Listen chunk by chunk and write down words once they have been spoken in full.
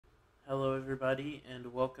everybody,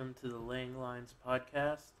 and welcome to the Laying Lines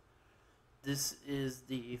podcast. This is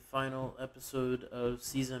the final episode of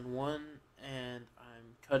Season 1, and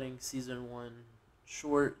I'm cutting Season 1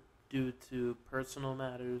 short due to personal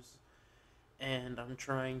matters, and I'm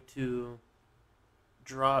trying to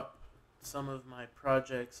drop some of my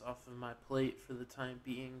projects off of my plate for the time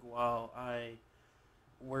being while I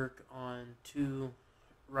work on two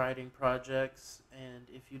writing projects. And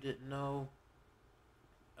if you didn't know,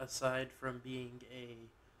 aside from being a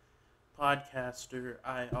podcaster,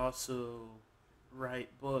 I also write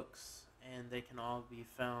books, and they can all be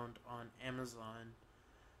found on Amazon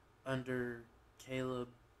under Caleb,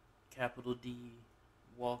 capital D,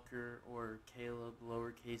 Walker, or Caleb,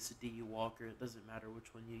 lowercase d, Walker. It doesn't matter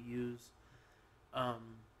which one you use.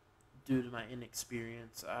 Due to my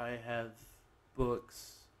inexperience, I have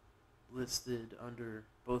books listed under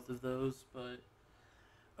both of those, but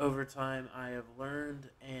over time I have learned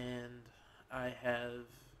and I have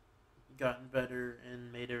gotten better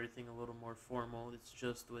and made everything a little more formal. It's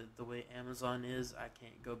just with the way Amazon is, I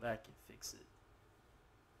can't go back and fix it.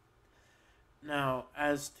 Now,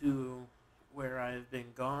 as to where I've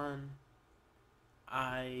been gone,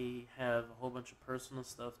 I have a whole bunch of personal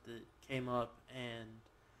stuff that came up and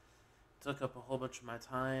took up a whole bunch of my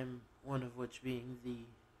time, one of which being the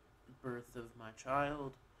birth of my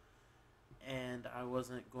child. And I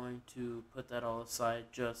wasn't going to put that all aside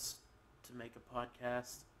just to make a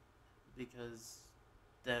podcast, because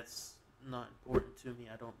that's not important to me.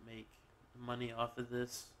 I don't make money off of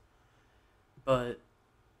this. But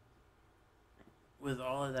with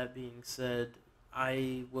all of that being said,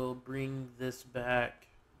 I will bring this back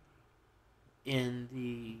in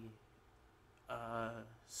the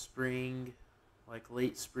spring, like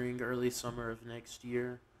late spring, early summer of next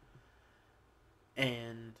year.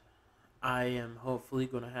 And I am hopefully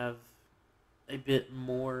going to have a bit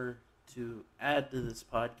more to add to this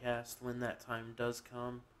podcast when that time does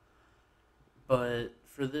come. But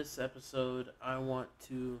for this episode, I want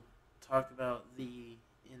to talk about the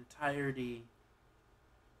entirety,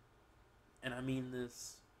 and I mean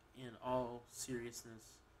this in all seriousness,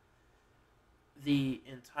 the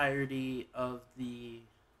entirety of the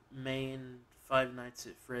main Five Nights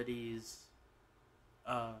at Freddy's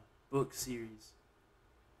book series.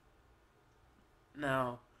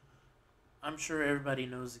 Now, I'm sure everybody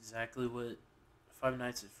knows exactly what Five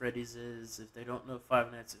Nights at Freddy's is. If they don't know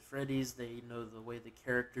Five Nights at Freddy's, they know the way the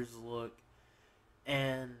characters look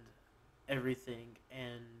and everything.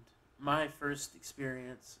 And my first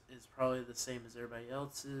experience is probably the same as everybody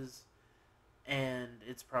else's, and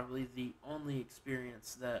it's probably the only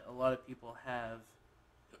experience that a lot of people have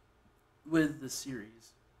with the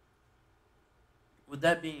series. With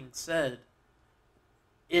that being said,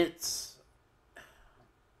 it's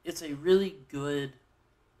a really good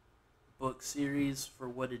book series for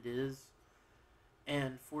what it is,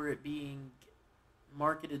 and for it being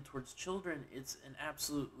marketed towards children, it's an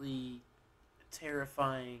absolutely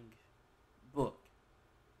terrifying book.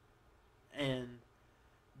 And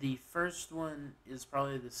the first one is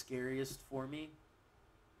probably the scariest for me,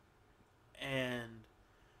 and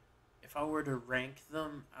if I were to rank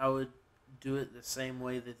them, I would do it the same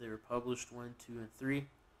way that they were published, 1, 2, and 3.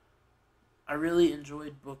 I really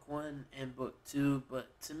enjoyed book 1 and book 2,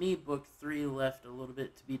 but to me, book 3 left a little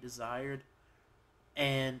bit to be desired,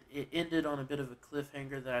 and it ended on a bit of a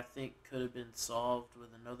cliffhanger that I think could have been solved with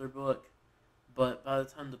another book. But by the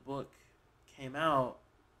time the book came out,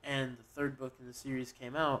 and the third book in the series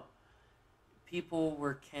came out, people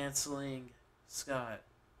were canceling Scott.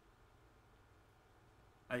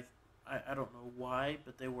 I don't know why,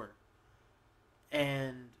 but they were.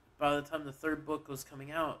 And by the time the third book was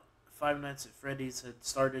coming out, Five Nights at Freddy's had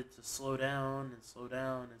started to slow down and slow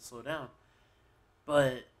down and slow down.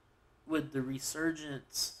 But with the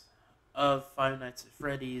resurgence of Five Nights at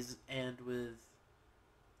Freddy's, and with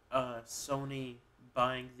Sony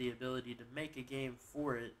buying the ability to make a game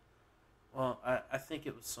for it, well, I think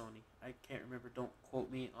it was Sony. I can't remember. Don't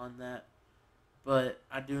quote me on that. But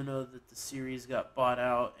I do know that the series got bought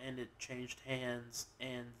out and it changed hands,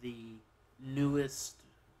 and the newest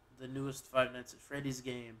Five Nights at Freddy's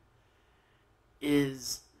game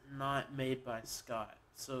is not made by Scott.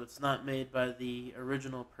 So it's not made by the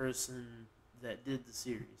original person that did the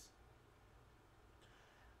series.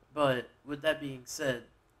 But with that being said,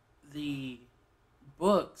 the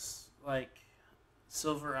books like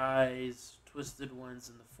Silver Eyes, Twisted Ones,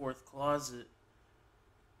 and The Fourth Closet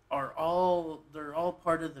they're all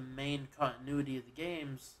part of the main continuity of the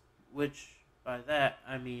games, which by that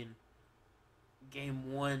I mean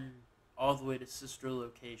game 1 all the way to Sister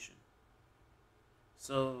Location.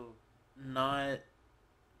 So not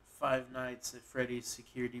Five Nights at Freddy's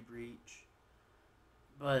security breach.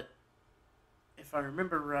 But if I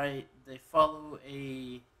remember right, they follow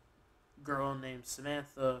a girl named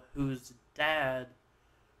Samantha whose dad,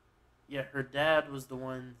 yeah, her dad was the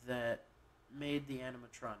one that made the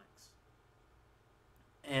animatronics.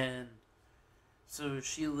 And so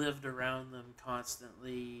she lived around them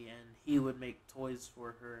constantly, and he would make toys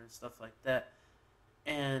for her and stuff like that.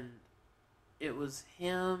 And it was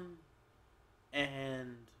him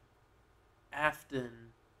and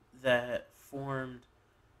Afton that formed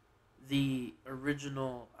the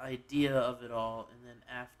original idea of it all, and then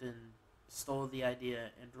Afton stole the idea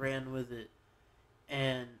and ran with it.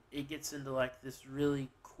 And it gets into like this really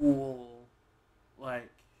cool,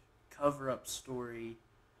 like, cover up story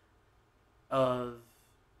of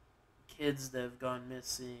kids that have gone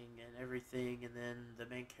missing and everything, and then the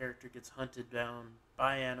main character gets hunted down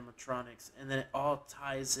by animatronics, and then it all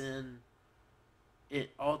ties in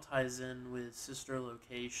with Sister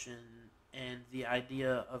Location and the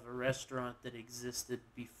idea of a restaurant that existed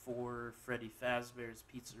before Freddy Fazbear's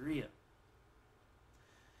Pizzeria.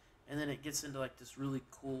 And then it gets into like this really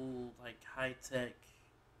cool, like, high-tech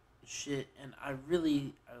shit, and I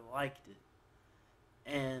liked it.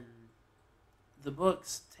 And the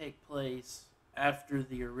books take place after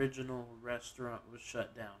the original restaurant was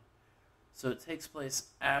shut down. So it takes place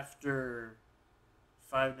after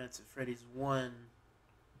Five Nights at Freddy's 1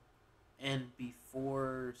 and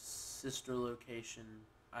before Sister Location,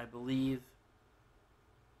 I believe.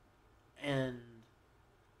 And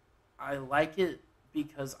I like it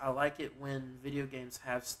because I like it when video games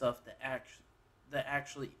have stuff that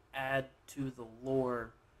actually add to the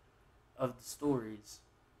lore of the stories.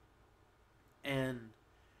 And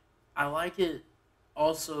I like it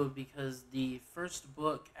also because the first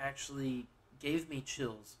book actually gave me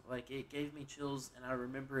chills. Like, it gave me chills, and I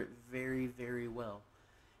remember it very, very well.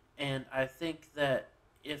 And I think that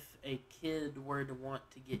if a kid were to want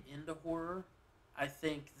to get into horror, I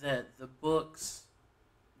think that the books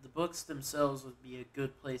themselves would be a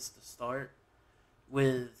good place to start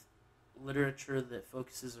with literature that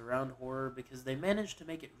focuses around horror, because they managed to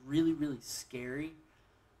make it really, really scary,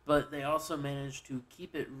 but they also managed to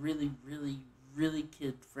keep it really, really, really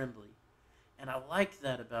kid-friendly. And I liked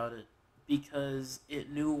that about it, because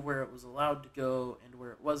it knew where it was allowed to go and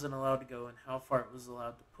where it wasn't allowed to go and how far it was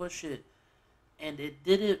allowed to push it. And it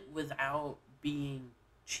did it without being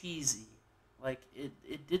cheesy. Like,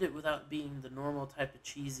 it did it without being the normal type of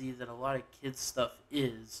cheesy that a lot of kids' stuff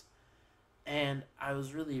is. And I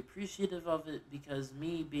was really appreciative of it, because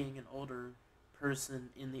me being an older person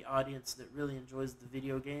in the audience that really enjoys the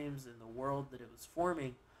video games and the world that it was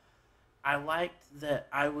forming, I liked that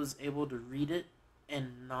I was able to read it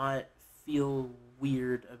and not feel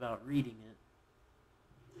weird about reading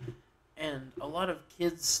it. And a lot of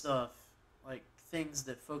kids stuff, like things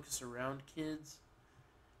that focus around kids,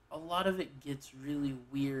 a lot of it gets really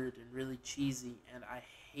weird and really cheesy, and I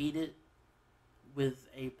hate it with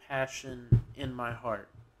a passion in my heart.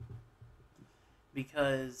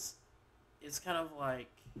 Because it's kind of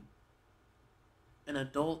like an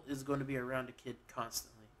adult is going to be around a kid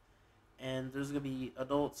constantly. And there's going to be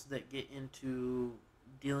adults that get into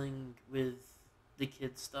dealing with the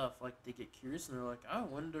kids' stuff. Like, they get curious and they're like, I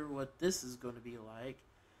wonder what this is going to be like.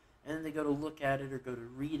 And then they go to look at it or go to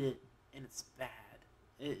read it, and it's bad.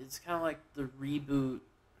 It's kind of like the reboot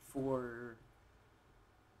for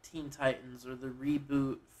Teen Titans, or the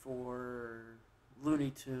reboot for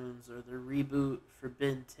Looney Tunes, or the reboot for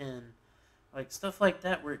Ben 10. Like, stuff like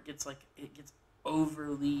that, where it gets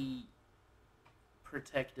overly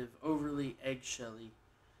protective, overly eggshelly.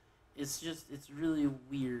 It's really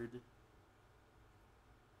weird,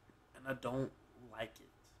 and I don't like it.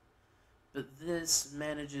 But this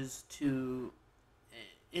manages to,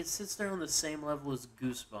 it sits there on the same level as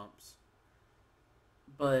Goosebumps,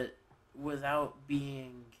 but without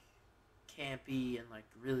being campy and like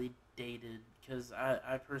really dated, because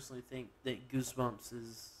I personally think that Goosebumps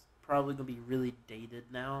is probably going to be really dated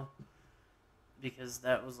now, because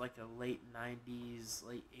that was like a late 90s,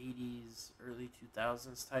 late 80s, early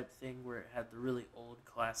 2000s type thing where it had the really old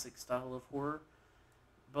classic style of horror.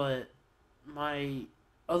 But my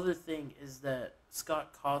other thing is that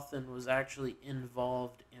Scott Cawthon was actually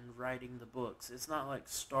involved in writing the books. It's not like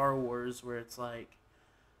Star Wars, where it's like,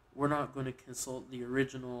 we're not going to consult the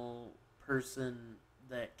original person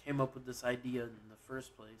that came up with this idea in the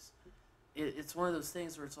first place. It's one of those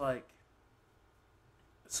things where it's like,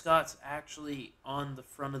 Scott's actually on the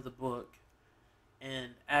front of the book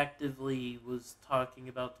and actively was talking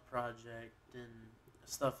about the project and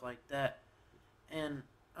stuff like that. And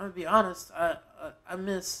I'm gonna be honest, I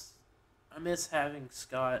miss I miss having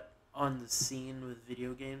Scott on the scene with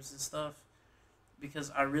video games and stuff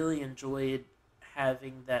because I really enjoyed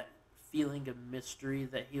having that feeling of mystery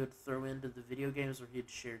that he would throw into the video games where he'd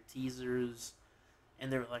share teasers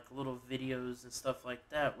and there were like little videos and stuff like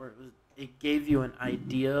that where it gave you an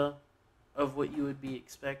idea of what you would be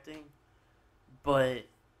expecting, but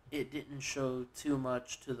it didn't show too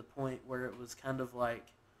much to the point where it was kind of like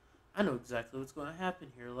I know exactly what's going to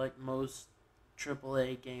happen here, like most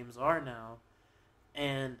AAA games are now.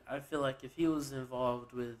 And I feel like if he was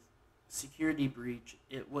involved with Security Breach,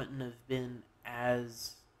 it wouldn't have been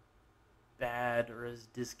as bad or as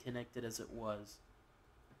disconnected as it was.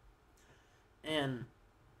 And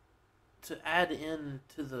to add in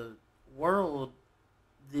to the world,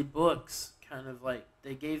 the books kind of like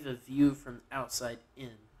they gave a view from outside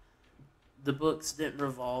in. The books didn't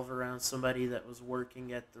revolve around somebody that was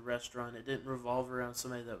working at the restaurant. It didn't revolve around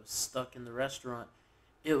somebody that was stuck in the restaurant.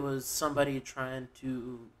 It was somebody trying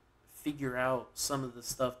to figure out some of the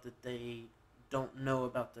stuff that they don't know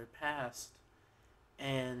about their past,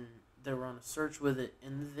 and they were on a search with it,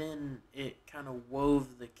 and then it kind of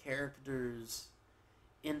wove the characters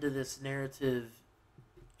into this narrative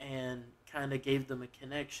and kind of gave them a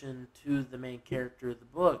connection to the main character of the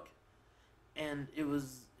book, and it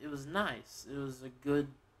was nice. It was a good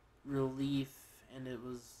relief, and it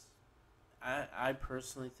was I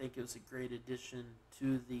personally think it was a great addition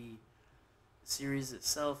to the series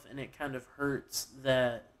itself, and it kind of hurts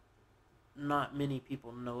that not many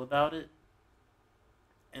people know about it,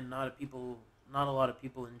 and not a lot of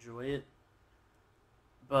people enjoy it.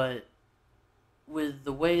 But with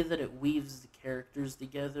the way that it weaves the characters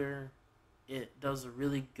together, it does a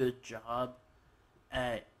really good job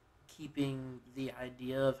at keeping the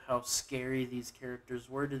idea of how scary these characters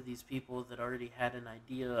were to these people that already had an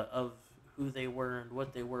idea of who they were and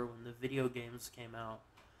what they were when the video games came out.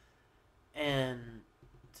 And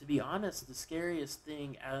to be honest, the scariest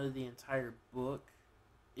thing out of the entire book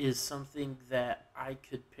is something that I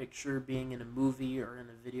could picture being in a movie or in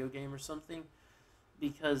a video game or something,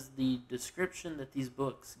 because the description that these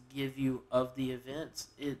books give you of the events,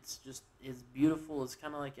 it's beautiful. It's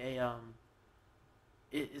kind of like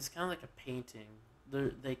it's kind of like a painting.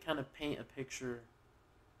 They kind of paint a picture,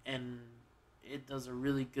 and it does a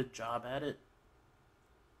really good job at it.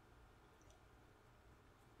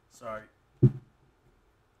 Sorry,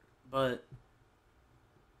 but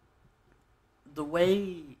the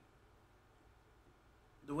way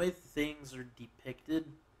the way things are depicted,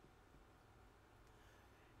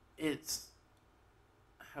 it's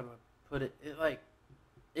how do I put it?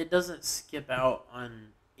 It doesn't skip out on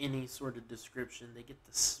any sort of description. They get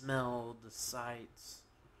the smell, the sights.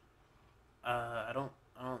 I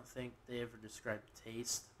don't think they ever describe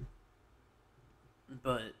taste,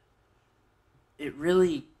 but it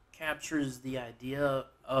really captures the idea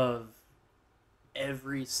of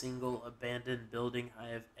every single abandoned building I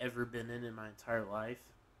have ever been in my entire life.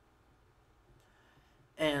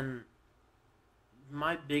 And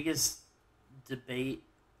my biggest debate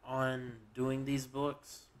on doing these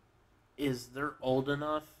books is they're old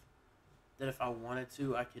enough that if I wanted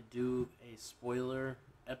to, I could do a spoiler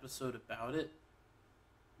episode about it.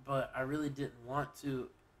 But I really didn't want to,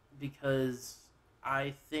 because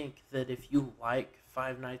I think that if you like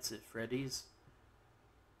Five Nights at Freddy's,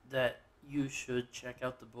 that you should check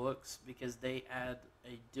out the books because they add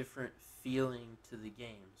a different feeling to the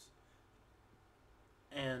games.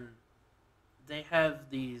 And they have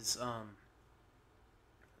these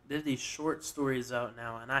short stories out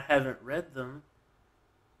now, and I haven't read them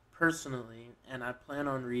personally, and I plan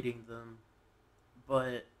on reading them,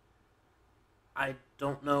 but I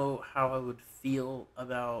don't know how I would feel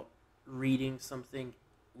about reading something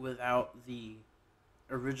without the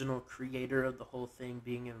original creator of the whole thing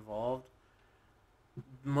being involved.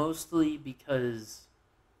 Mostly because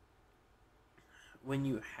when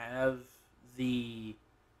you have the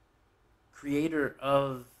creator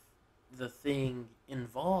of the thing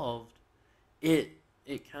involved, it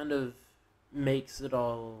kind of makes it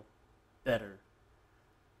all better.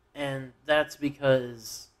 And that's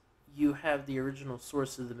because you have the original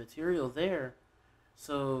source of the material there,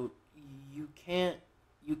 so you can't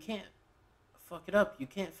fuck it up. You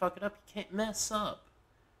can't fuck it up. You can't mess up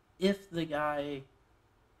if the guy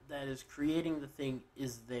that is creating the thing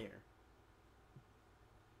is there.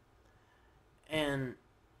 And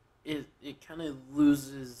it kind of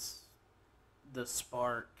loses the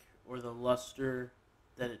spark or the luster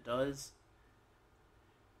that it does.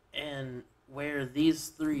 And where these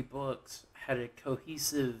three books had a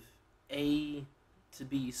cohesive A to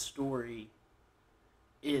B story,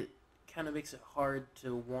 it kind of makes it hard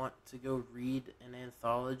to want to go read an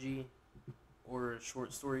anthology or a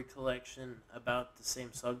short story collection about the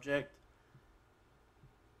same subject.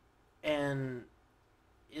 And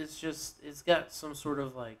it's got some sort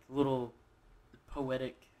of like little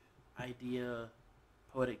poetic idea,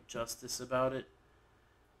 poetic justice about it.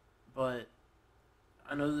 But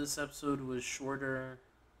I know this episode was shorter,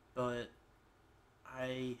 but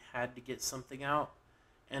I had to get something out,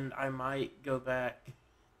 and I might go back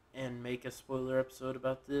and make a spoiler episode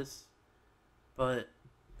about this. But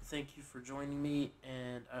thank you for joining me,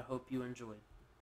 and I hope you enjoyed.